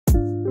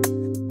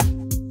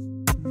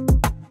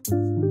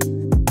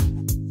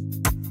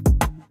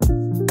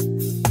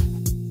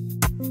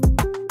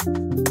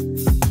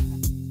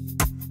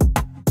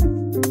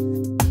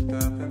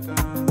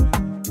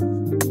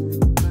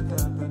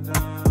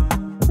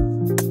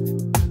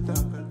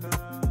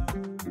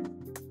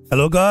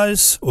Hello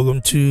guys,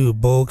 welcome to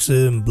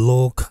Boxing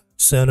Block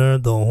Center,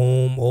 the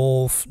home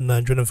of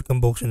Nigerian African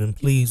boxing. And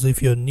please, if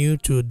you're new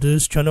to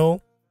this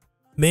channel,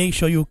 make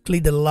sure you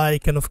click the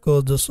like and of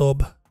course the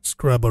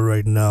subscriber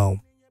right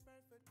now.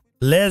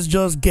 Let's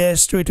just get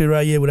straight to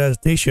right here with our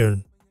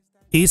station.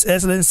 His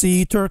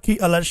Excellency Turki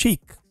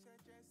Alalshikh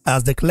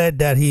has declared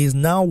that he is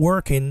now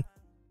working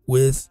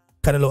with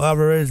Canelo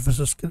Alvarez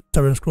versus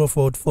Terence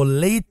Crawford for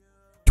late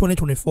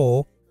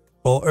 2024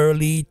 or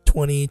early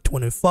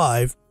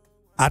 2025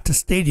 at a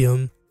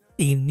stadium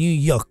in New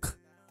York,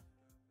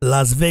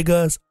 Las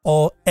Vegas,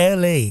 or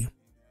LA.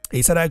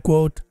 He said, I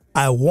quote,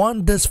 "I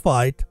want this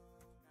fight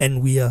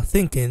and we are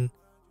thinking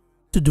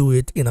to do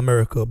it in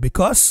America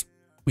because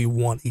we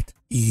want it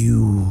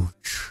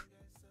huge."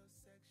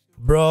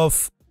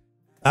 Bruv,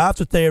 I have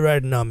to tell you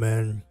right now,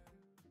 man,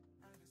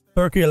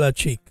 Turki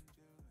Alalshikh,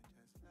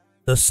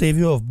 the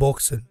savior of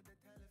boxing,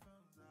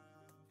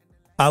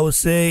 I would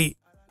say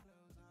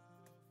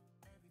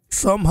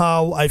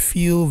somehow I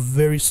feel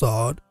very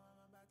sad.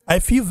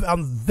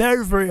 I'm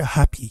very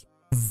happy,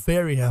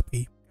 very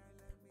happy.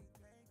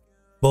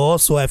 But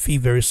also I feel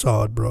very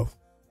sad, bro.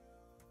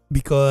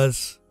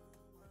 Because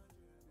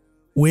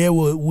where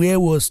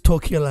was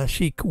Turki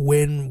Alalshikh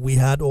when we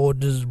had all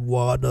this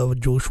Wilder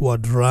Joshua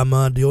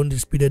drama, the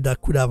undisputed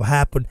that could have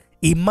happened?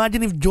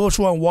 Imagine if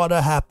Joshua and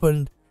Wilder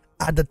happened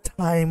at the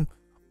time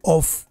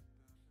of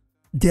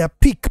their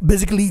peak,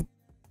 basically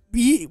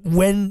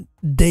when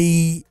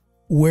they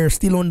were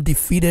still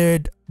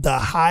undefeated. The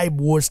hype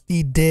was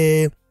still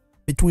there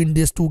between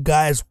these two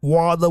guys.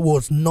 Wilder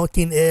was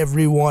knocking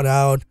everyone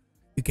out.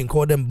 You can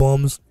call them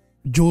bums.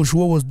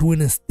 Joshua was doing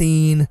his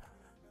thing.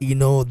 You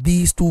know,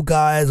 these two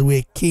guys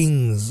were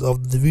kings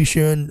of the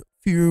division.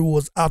 Fury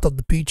was out of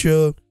the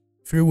picture.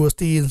 Fury was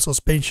still in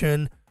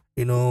suspension,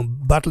 you know,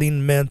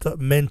 battling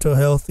mental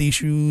health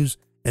issues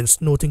and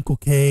snorting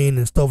cocaine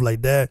and stuff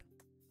like that.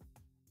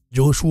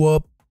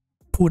 Joshua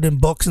putting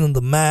boxing on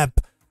the map.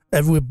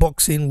 Everywhere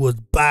boxing was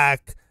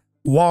back.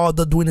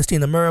 Wilder doing this thing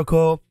in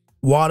America.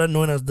 Wilder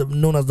known as the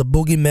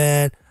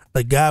boogeyman,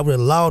 the guy with a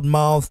loud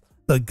mouth,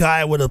 the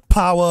guy with a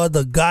power,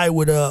 the guy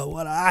with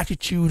a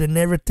attitude and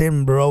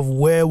everything, bro.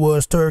 Where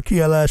was Turki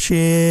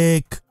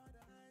Alalshikh?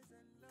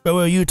 Where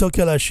were you,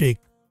 Turki Alalshikh?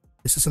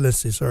 His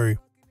Excellency, sorry.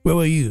 Where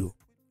were you?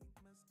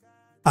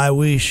 I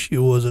wish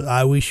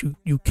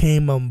you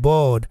came on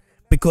board,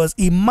 because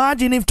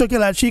imagine if Turki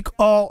Alalshikh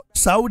or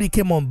Saudi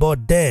came on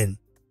board then,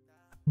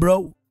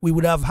 bro. We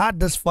would have had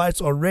this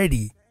fights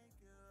already.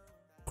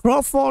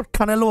 Crawford,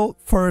 Canelo,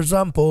 for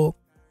example,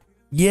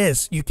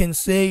 yes, you can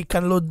say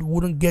Canelo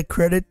wouldn't get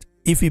credit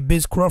if he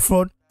beats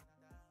Crawford,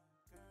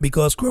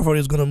 because Crawford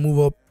is gonna move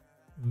up,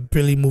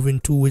 really moving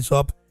 2 weeks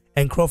up,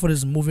 and Crawford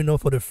is moving up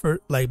for the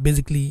first, like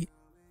basically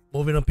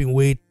moving up in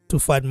weight to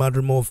fight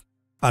Madrimov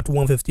at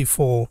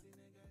 154.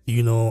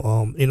 You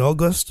know, in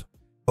August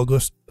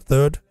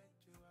 3rd,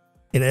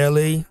 in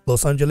LA,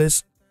 Los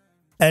Angeles,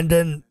 and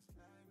then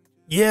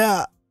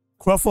yeah.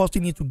 Crawford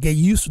still needs to get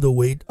used to the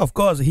weight. Of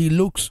course, he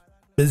looks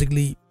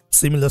basically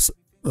similar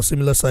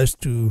size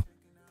to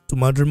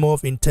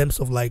Madrimov in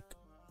terms of like,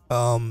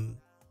 I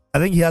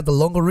think he had the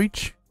longer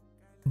reach,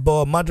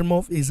 but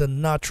Madrimov is a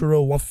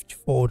natural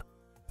 154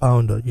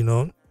 pounder, you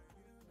know,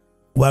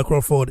 while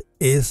Crawford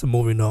is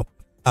moving up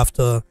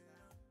after,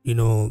 you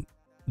know,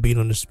 being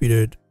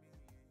undisputed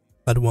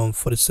at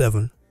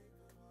 147.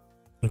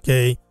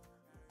 Okay,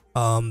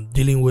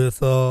 dealing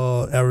with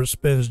Errol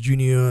Spence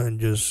Jr. and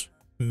just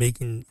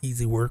making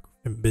easy work,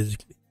 and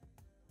basically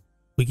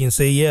we can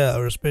say, yeah,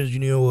 Errol Spence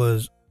Jr.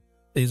 was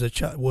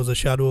a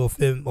shadow of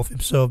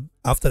himself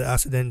after the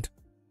accident,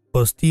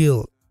 but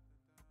still,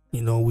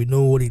 you know, we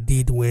know what he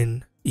did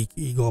when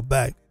he got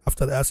back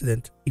after the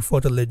accident. He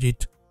fought a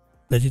legit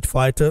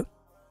fighter,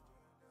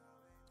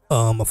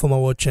 a former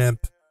world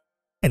champ,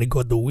 and he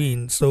got the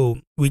win. So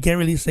we can't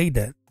really say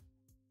that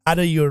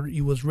either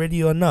he was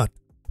ready or not.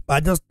 I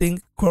just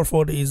think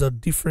Crawford is a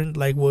different,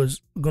 like,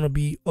 was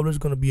always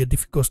gonna be a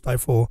difficult style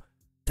for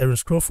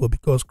Terence Crawford,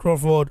 because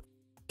Crawford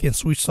can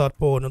switch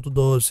southpaw and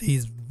orthodox.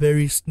 He's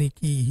very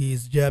sneaky.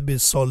 His jab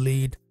is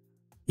solid.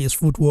 His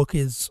footwork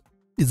is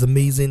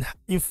amazing.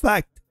 In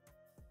fact,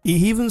 he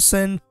even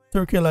sent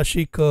Turki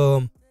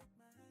Alalshikh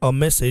a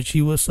message.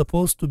 He was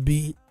supposed to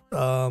be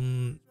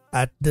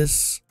at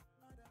this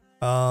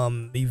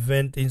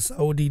event in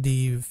Saudi,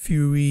 the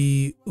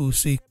Fury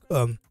Usyk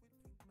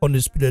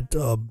undisputed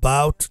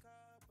bout,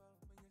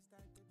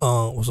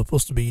 was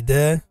supposed to be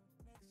there,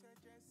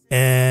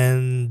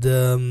 and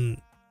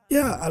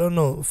yeah, I don't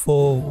know,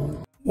 for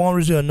one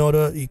reason or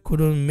another he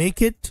couldn't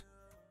make it,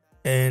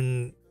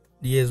 and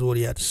here's what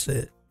he had to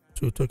say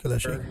to Turki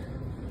Alalshikh.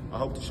 I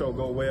hope the show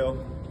go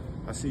well.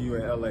 I see you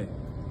in LA.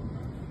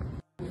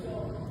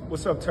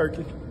 What's up,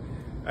 Turkey?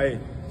 Hey,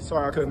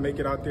 sorry I couldn't make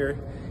it out there.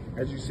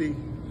 As you see,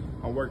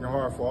 I'm working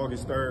hard for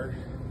August 3rd.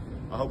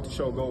 I hope the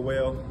show go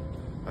well.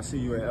 I see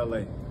you in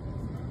LA.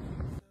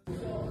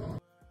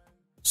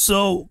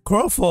 So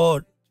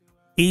Crawford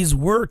is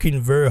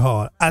working very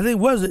hard. I think,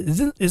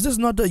 is this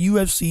not the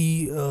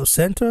UFC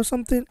center or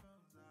something?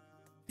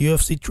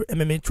 UFC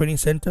MMA training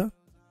center?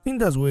 I think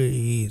that's where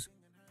he is.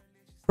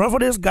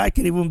 Crawford, this guy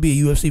can even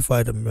be a UFC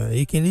fighter, man.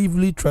 He can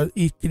easily transit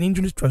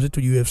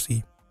to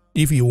UFC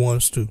if he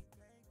wants to,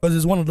 because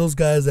he's one of those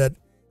guys that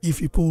if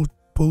he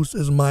puts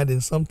his mind in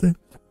something,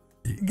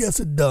 he gets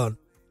it done.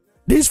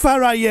 This fight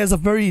right here is a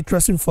very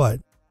interesting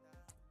fight.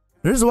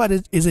 The reason why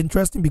it is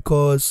interesting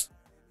because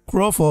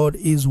Crawford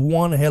is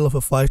one hell of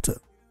a fighter,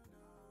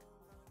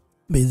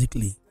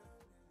 basically.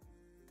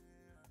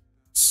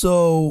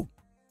 So,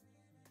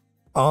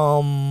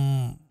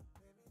 one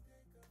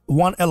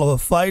hell of a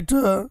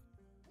fighter,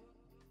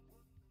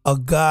 a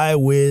guy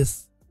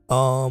with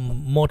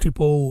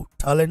multiple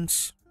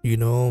talents, you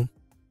know,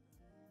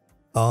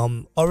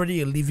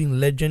 already a living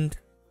legend.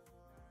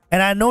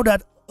 And I know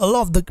that a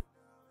lot of the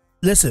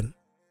listen,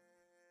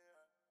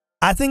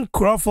 I think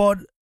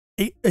Crawford,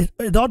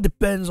 it all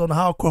depends on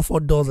how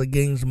Crawford does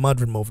against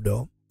Madrimov,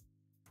 though.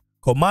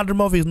 Because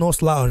Madrimov is no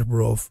slouch,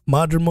 bro.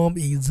 Madrimov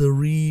is a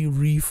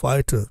real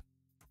fighter.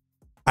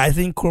 I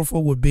think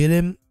Crawford would beat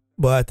him,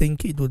 but I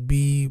think it would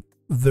be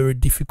a very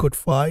difficult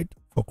fight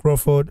for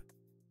Crawford.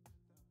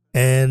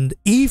 And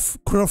if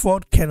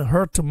Crawford can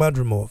hurt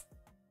Madrimov,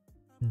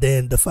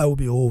 then the fight will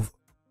be over.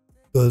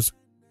 Because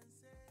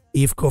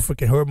if Crawford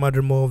can hurt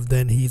Madrimov,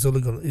 then he's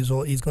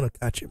gonna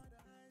catch him.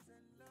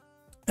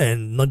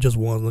 And not just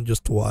once, not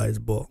just twice,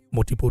 but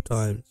multiple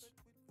times.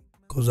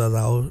 Because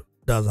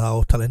that's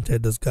how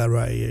talented this guy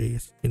right here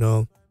is. You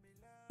know,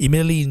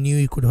 immediately he knew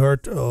he could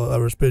hurt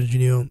Alvarez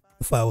Jr.,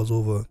 the fight was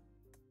over.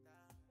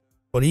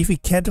 But if he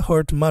can't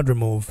hurt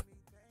Madrimov,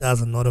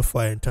 that's another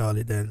fight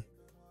entirely then.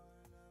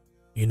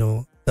 You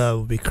know, that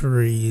would be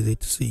crazy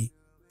to see.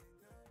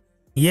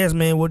 Yes,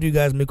 man, what do you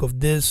guys make of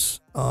this?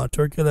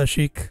 Turki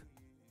Alalshikh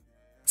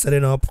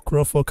setting up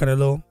Crawford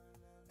Canelo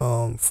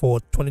for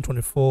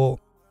 2024,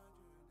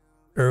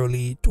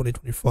 early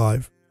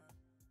 2025.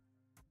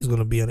 It's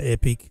gonna be an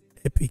epic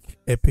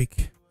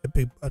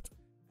battle.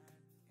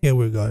 Here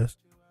we go, guys.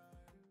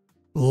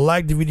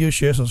 Like the video,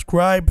 share,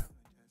 subscribe,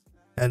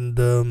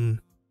 and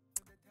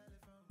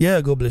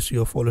yeah, God bless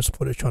you for the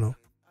support the channel.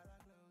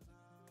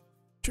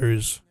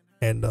 Cheers,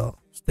 and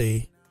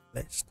stay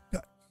blessed,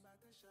 guys.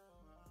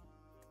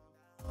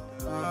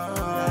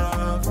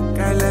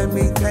 Can't let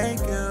me take